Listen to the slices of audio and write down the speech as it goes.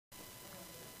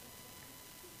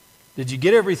Did you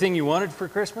get everything you wanted for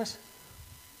Christmas?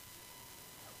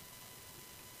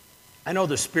 I know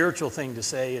the spiritual thing to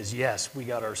say is yes, we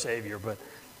got our Savior,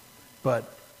 but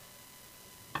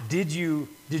did you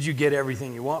get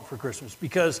everything you want for Christmas?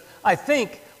 Because I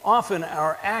think often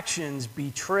our actions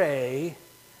betray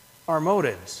our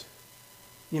motives.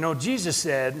 You know, Jesus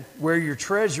said, where your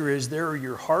treasure is, there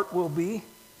your heart will be.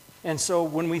 And so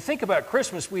when we think about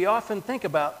Christmas, we often think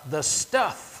about the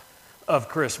stuff of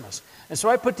Christmas. And so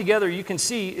I put together, you can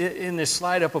see in this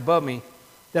slide up above me,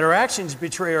 that our actions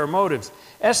betray our motives.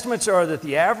 Estimates are that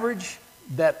the average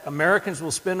that Americans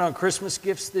will spend on Christmas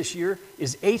gifts this year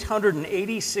is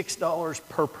 $886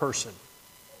 per person.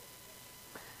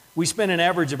 We spend an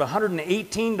average of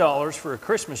 $118 for a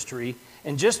Christmas tree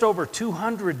and just over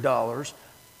 $200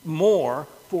 more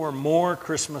for more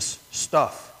Christmas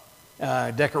stuff,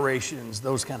 decorations,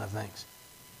 those kind of things.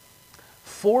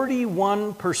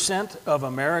 41% of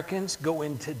Americans go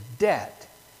into debt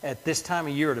at this time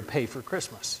of year to pay for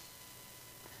Christmas.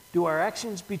 Do our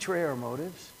actions betray our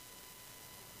motives?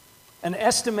 An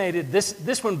estimated,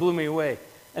 this one blew me away,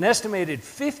 an estimated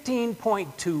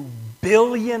 $15.2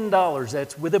 billion,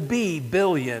 that's with a B,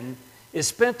 billion, is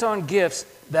spent on gifts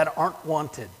that aren't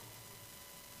wanted.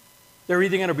 They're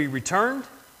either going to be returned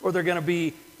or they're going to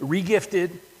be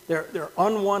regifted. They're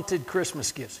unwanted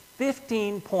Christmas gifts.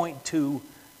 $15.2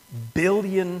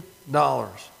 billion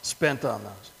spent on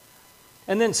those.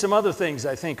 And then some other things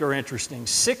I think are interesting.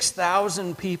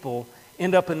 6,000 people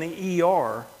end up in the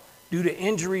ER due to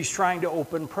injuries trying to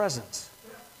open presents.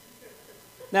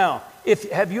 Now,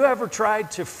 have you ever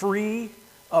tried to free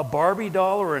a Barbie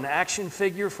doll or an action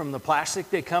figure from the plastic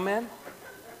they come in?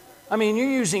 I mean,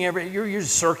 you're using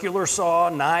circular saw,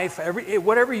 knife,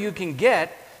 whatever you can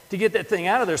get to get that thing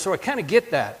out of there. So I kind of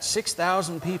get that.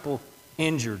 6,000 people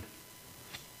injured.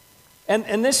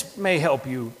 And this may help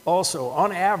you also.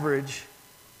 On average,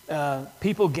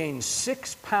 people gain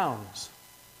 6 pounds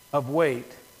of weight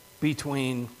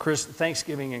between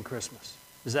Thanksgiving and Christmas.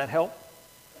 Does that help?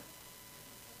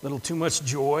 A little too much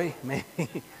joy,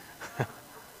 maybe?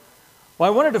 Well,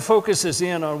 I wanted to focus us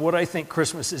in on what I think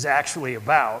Christmas is actually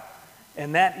about,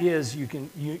 and that is, you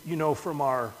know from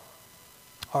our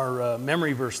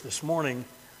memory verse this morning,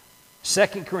 2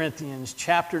 Corinthians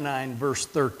chapter 9, verse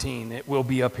 13. It will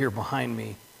be up here behind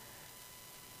me.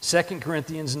 2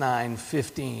 Corinthians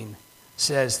 9:15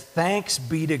 says, "Thanks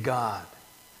be to God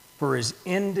for his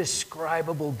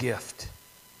indescribable gift."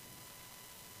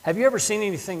 Have you ever seen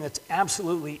anything that's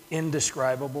absolutely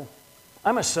indescribable?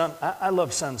 I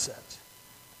love sunsets.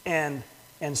 And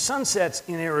sunsets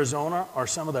in Arizona are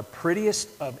some of the prettiest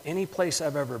of any place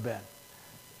I've ever been.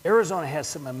 Arizona has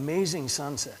some amazing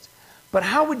sunsets. But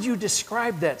how would you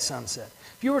describe that sunset?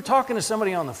 If you were talking to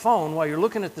somebody on the phone while you're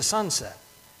looking at the sunset,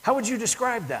 how would you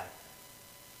describe that?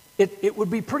 It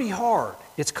would be pretty hard.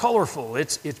 It's colorful.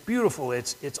 It's beautiful.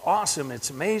 It's awesome.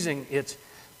 It's amazing. It's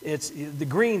the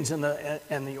greens and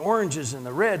the oranges and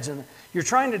the reds, and you're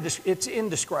trying to. It's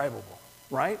indescribable,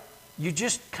 right? You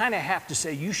just kind of have to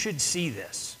say, you should see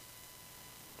this.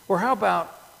 Or how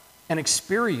about an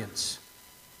experience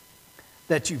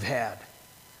that you've had?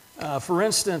 For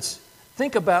instance,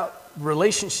 think about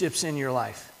relationships in your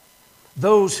life.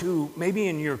 Those who maybe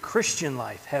in your Christian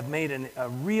life have made a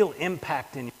real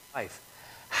impact in your life.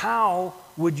 How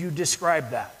would you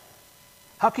describe that?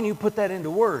 How can you put that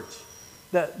into words?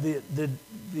 The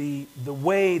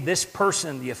way this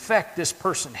person, the effect this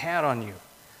person had on you.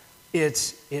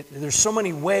 There's so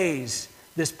many ways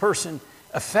this person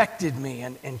affected me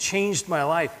and changed my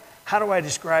life. How do I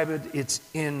describe it? It's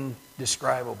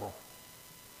indescribable.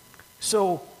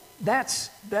 So that's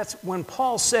when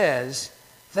Paul says,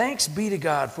 "Thanks be to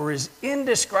God for his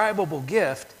indescribable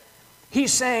gift."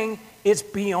 He's saying it's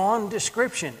beyond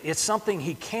description. It's something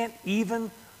he can't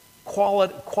even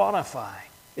quantify.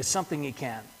 It's something he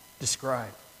can't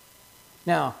describe.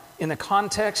 Now, in the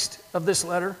context of this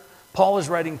letter, Paul is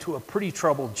writing to a pretty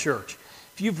troubled church.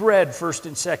 If you've read 1st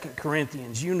and 2nd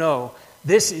Corinthians, you know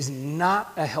this is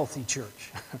not a healthy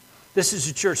church. This is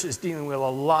a church that's dealing with a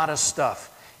lot of stuff.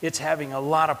 It's having a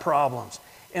lot of problems.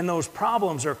 And those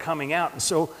problems are coming out. And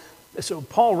so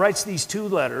Paul writes these two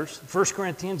letters, 1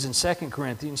 Corinthians and 2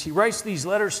 Corinthians. He writes these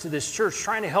letters to this church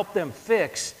trying to help them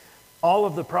fix all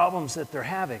of the problems that they're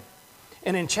having.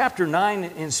 And in chapter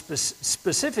 9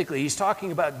 specifically, he's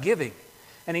talking about giving.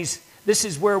 And this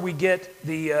is where we get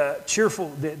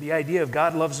the idea of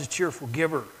God loves a cheerful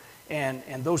giver.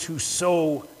 And those who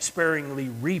sow sparingly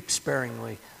reap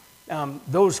sparingly.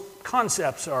 Those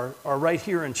concepts are right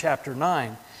here in chapter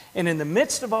 9. And in the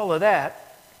midst of all of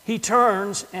that, he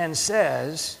turns and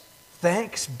says,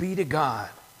 "Thanks be to God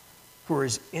for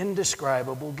his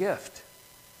indescribable gift.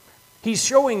 He's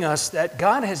showing us that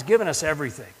God has given us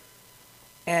everything,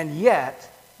 and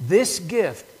yet this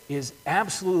gift is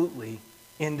absolutely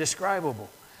indescribable.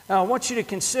 Now, I want you to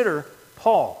consider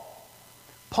Paul.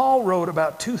 Paul wrote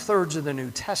about 2/3 of the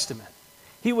New Testament.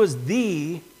 He was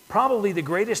probably the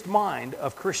greatest mind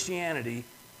of Christianity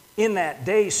in that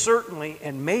day, certainly,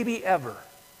 and maybe ever.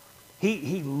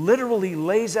 He literally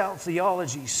lays out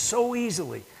theology so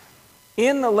easily.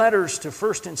 In the letters to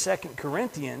 1st and 2nd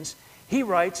Corinthians, he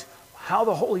writes how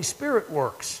the Holy Spirit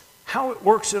works, how it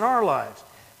works in our lives.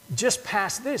 Just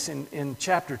past this, in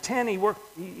chapter 10,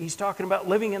 he's talking about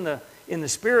living in the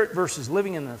Spirit versus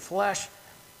living in the flesh.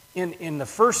 In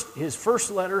his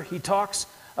first letter, he talks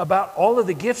about all of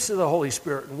the gifts of the Holy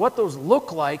Spirit and what those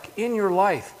look like in your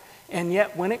life. And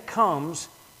yet, when it comes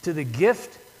to the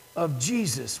gift of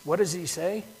Jesus, what does he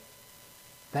say?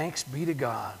 Thanks be to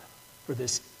God for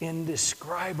this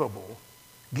indescribable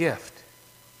gift.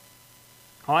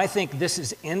 I think this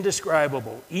is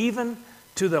indescribable. Even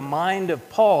to the mind of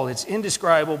Paul, it's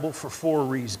indescribable for 4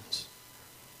 reasons.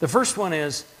 The first one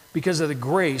is because of the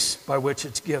grace by which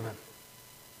it's given.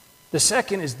 The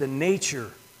second is the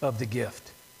nature of the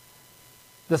gift.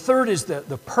 The third is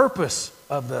the purpose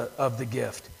of the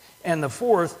gift. And the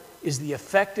fourth is the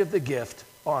effect of the gift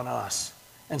on us.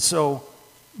 And so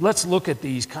let's look at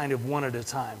these kind of one at a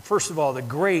time. First of all, the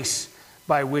grace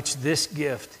by which this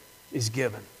gift is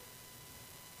given.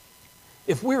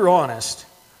 If we're honest,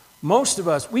 most of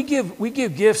us, we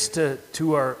give gifts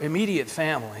to our immediate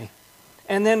family,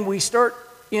 and then we start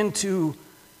into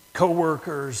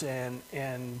coworkers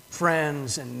and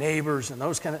friends and neighbors and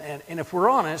those kind of, and if we're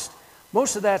honest,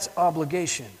 most of that's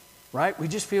obligation, right? We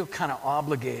just feel kind of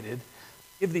obligated to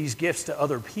give these gifts to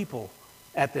other people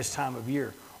at this time of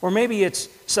year. Or maybe it's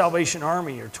Salvation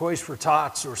Army or Toys for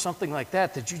Tots or something like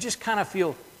that you just kind of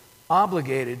feel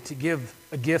obligated to give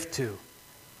a gift to.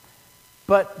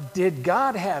 But did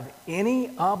God have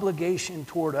any obligation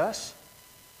toward us?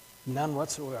 None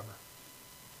whatsoever.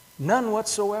 None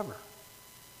whatsoever.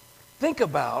 Think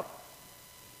about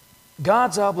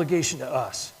God's obligation to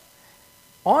us.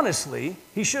 Honestly,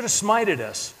 he should have smited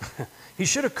us. He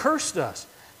should have cursed us.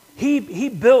 He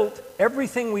built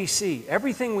everything we see,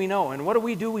 everything we know. And what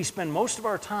do? We spend most of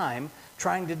our time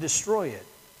trying to destroy it.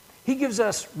 He gives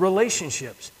us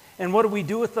relationships. And what do we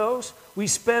do with those? We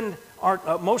spend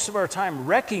most of our time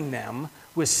wrecking them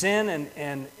with sin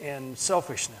and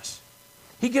selfishness.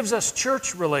 He gives us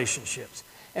church relationships.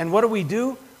 And what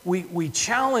do? We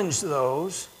challenge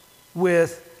those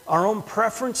with our own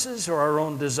preferences or our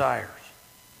own desires.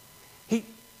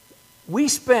 We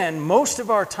spend most of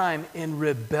our time in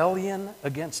rebellion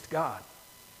against God.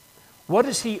 What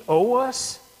does he owe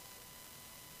us?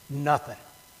 Nothing.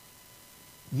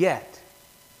 Yet,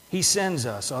 he sends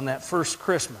us on that first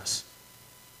Christmas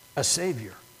a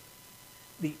Savior,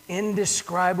 the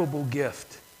indescribable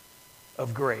gift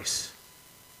of grace.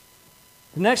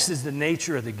 The next is the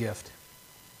nature of the gift.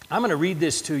 I'm going to read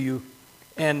this to you,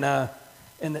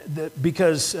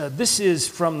 because this is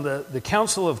from the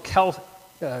Council of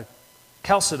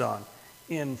Chalcedon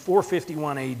in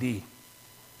 451 AD.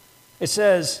 It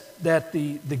says that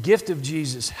the gift of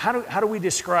Jesus, how do we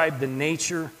describe the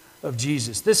nature of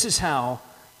Jesus? This is how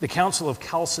the Council of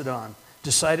Chalcedon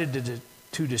decided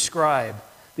to describe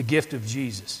the gift of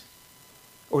Jesus,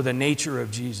 or the nature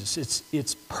of Jesus.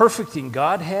 It's perfect in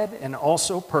Godhead and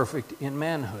also perfect in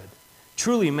manhood.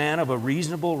 Truly man of a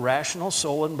reasonable, rational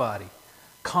soul and body,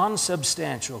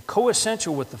 consubstantial,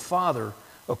 coessential with the Father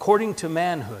according to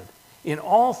manhood, in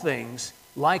all things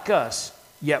like us,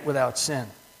 yet without sin.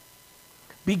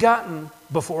 Begotten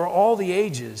before all the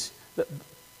ages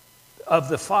of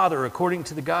the Father according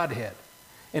to the Godhead.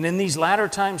 And in these latter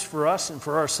times for us and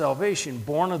for our salvation,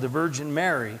 born of the Virgin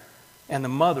Mary and the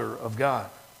Mother of God.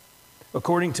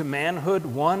 According to manhood,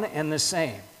 one and the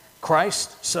same.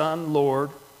 Christ, Son, Lord,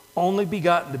 only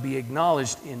begotten to be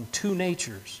acknowledged in 2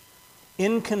 natures,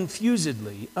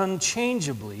 inconfusedly,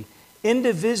 unchangeably,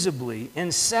 indivisibly,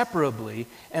 inseparably,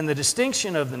 and the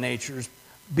distinction of the natures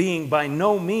being by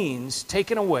no means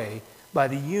taken away by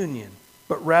the union,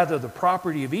 but rather the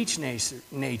property of each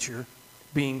nature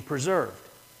being preserved.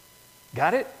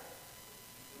 Got it?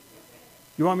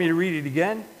 You want me to read it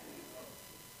again?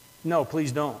 No,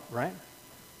 please don't, right?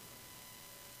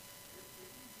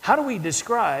 How do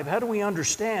we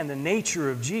understand the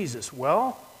nature of Jesus?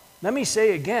 Well, let me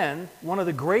say again, one of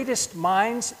the greatest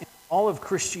minds in all of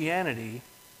Christianity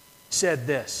said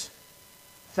this: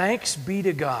 thanks be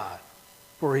to God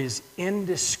for his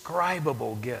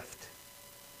indescribable gift.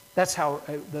 That's how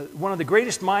one of the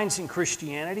greatest minds in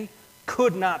Christianity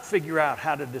could not figure out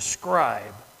how to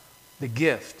describe the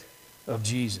gift of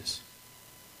Jesus.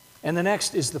 And the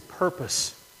next is the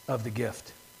purpose of the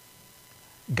gift.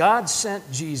 God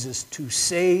sent Jesus to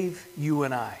save you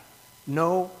and I.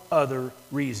 No other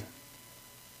reason.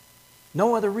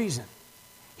 No other reason.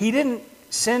 He didn't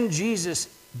send Jesus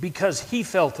because he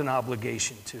felt an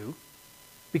obligation to,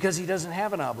 because he doesn't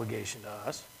have an obligation to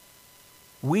us.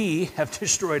 We have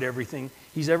destroyed everything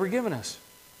he's ever given us.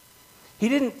 He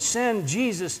didn't send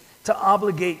Jesus to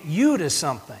obligate you to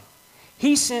something.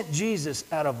 He sent Jesus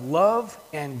out of love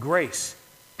and grace,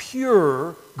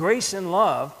 pure grace and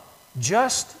love,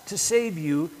 just to save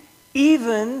you,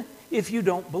 even if you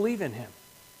don't believe in him.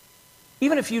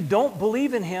 Even if you don't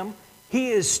believe in him,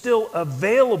 he is still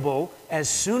available as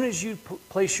soon as you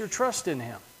place your trust in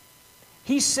him.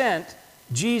 He sent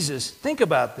Jesus, think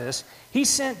about this, he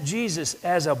sent Jesus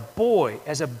as a boy,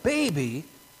 as a baby,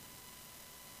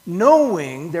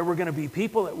 knowing there were going to be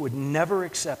people that would never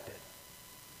accept it.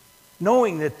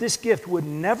 Knowing that this gift would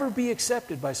never be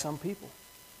accepted by some people.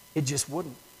 It just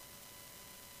wouldn't.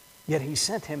 Yet he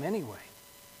sent him anyway.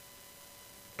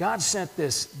 God sent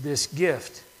this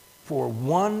gift for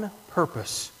one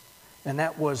purpose, and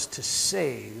that was to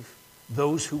save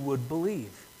those who would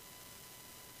believe.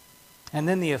 And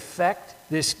then the effect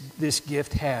this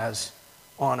gift has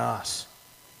on us.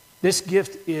 This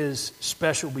gift is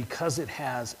special because it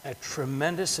has a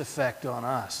tremendous effect on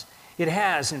us. It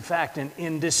has, in fact, an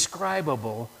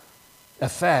indescribable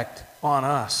effect on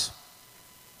us.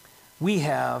 We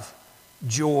have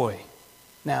joy.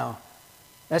 Now,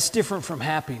 that's different from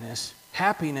happiness.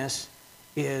 Happiness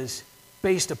is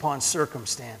based upon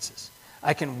circumstances.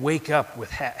 I can wake up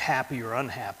with happy or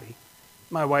unhappy.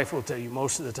 My wife will tell you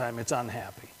most of the time it's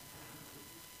unhappy.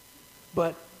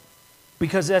 But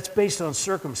because that's based on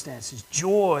circumstances.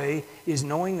 Joy is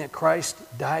knowing that Christ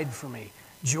died for me.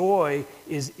 Joy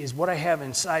is what I have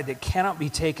inside that cannot be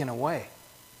taken away.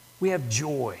 We have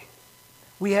joy.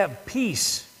 We have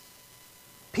peace.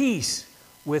 Peace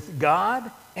with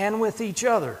God and with each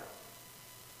other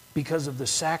because of the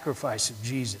sacrifice of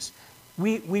Jesus.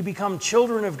 We become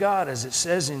children of God, as it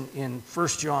says in 1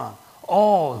 John.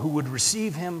 All who would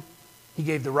receive him, he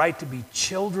gave the right to be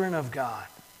children of God.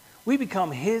 We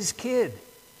become his kid.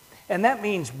 And that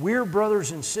means we're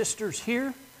brothers and sisters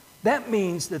here. That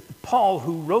means that Paul,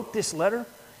 who wrote this letter,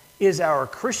 is our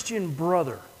Christian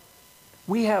brother.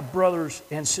 We have brothers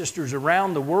and sisters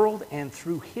around the world and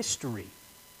through history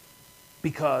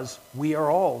because we are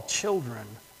all children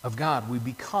of God. We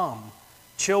become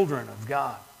children of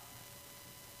God.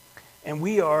 And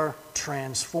we are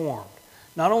transformed.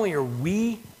 Not only are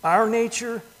our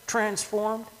nature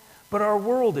transformed, but our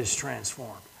world is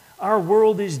transformed. Our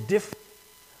world is different.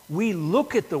 We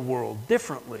look at the world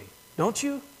differently, don't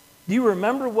you? Do you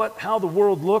remember how the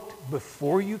world looked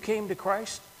before you came to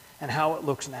Christ and how it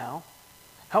looks now?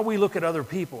 How we look at other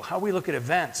people, how we look at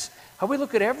events, how we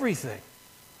look at everything.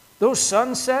 Those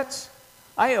sunsets,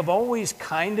 I have always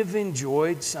kind of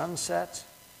enjoyed sunsets,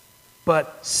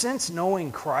 but since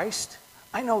knowing Christ,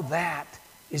 I know that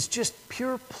is just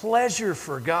pure pleasure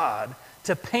for God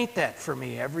to paint that for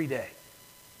me every day.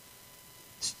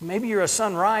 Maybe you're a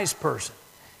sunrise person.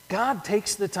 God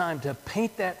takes the time to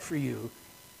paint that for you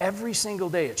every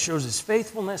single day. It shows his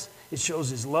faithfulness. It shows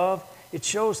his love. It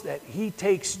shows that he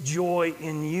takes joy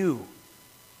in you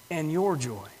and your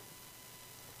joy.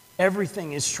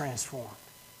 Everything is transformed.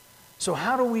 So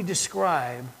how do we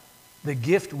describe the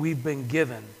gift we've been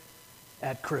given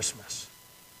at Christmas?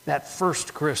 That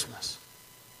first Christmas.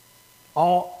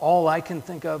 All I can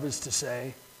think of is to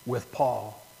say, with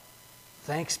Paul,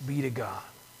 thanks be to God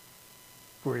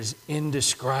for his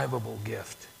indescribable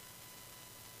gift.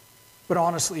 But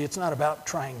honestly, it's not about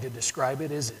trying to describe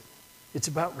it, is it? It's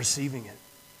about receiving it.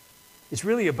 It's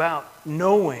really about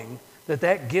knowing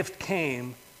that gift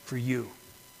came for you.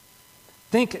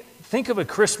 Think of a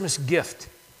Christmas gift.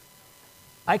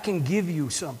 I can give you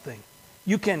something.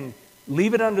 You can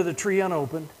leave it under the tree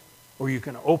unopened, or you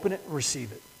can open it and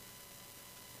receive it.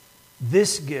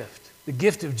 This gift, the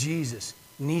gift of Jesus,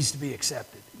 needs to be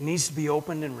accepted. It needs to be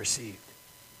opened and received.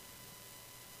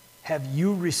 Have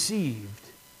you received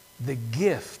the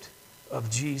gift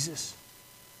of Jesus?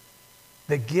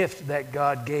 The gift that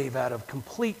God gave out of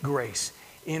complete grace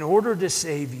in order to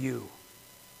save you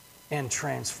and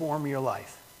transform your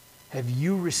life. Have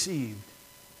you received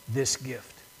this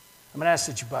gift? I'm going to ask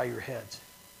that you bow your heads,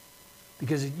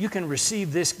 because you can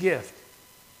receive this gift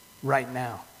right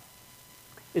now.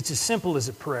 It's as simple as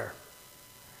a prayer.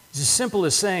 It's as simple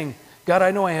as saying, God,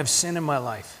 I know I have sin in my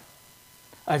life.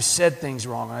 I've said things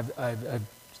wrong. I've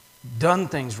done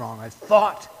things wrong. I've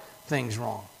thought things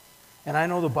wrong. And I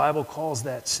know the Bible calls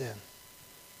that sin.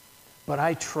 But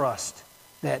I trust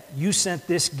that you sent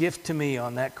this gift to me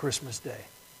on that Christmas day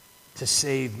to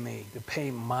save me, to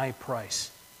pay my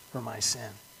price for my sin.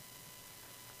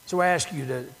 So I ask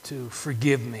you to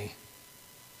forgive me.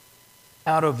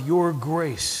 Out of your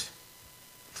grace,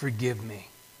 forgive me.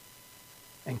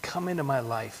 And come into my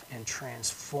life and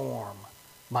transform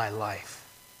my life.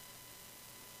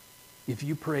 If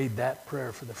you prayed that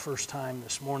prayer for the first time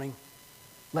this morning,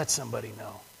 let somebody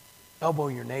know. Elbow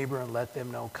your neighbor and let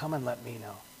them know. Come and let me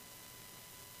know.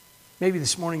 Maybe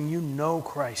this morning you know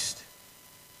Christ.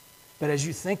 But as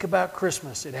you think about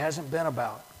Christmas, it hasn't been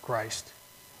about Christ.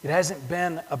 It hasn't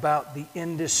been about the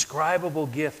indescribable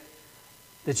gift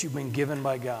that you've been given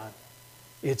by God.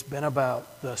 It's been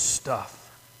about the stuff.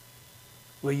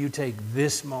 Will you take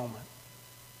this moment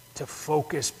to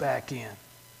focus back in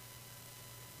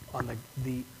on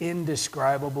the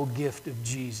indescribable gift of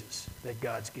Jesus that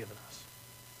God's given us?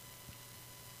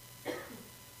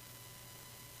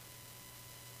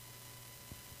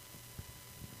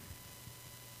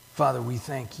 Father, we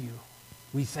thank you.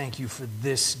 We thank you for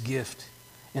this gift.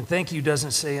 And thank you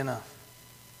doesn't say enough.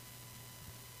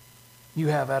 You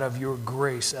have, out of your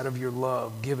grace, out of your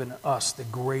love, given us the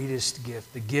greatest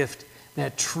gift, the gift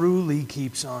that truly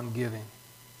keeps on giving.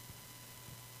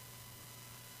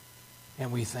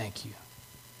 And we thank you.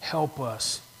 Help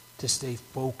us to stay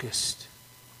focused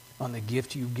on the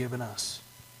gift you've given us.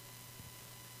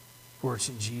 For it's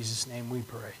in Jesus' name we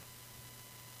pray.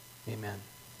 Amen.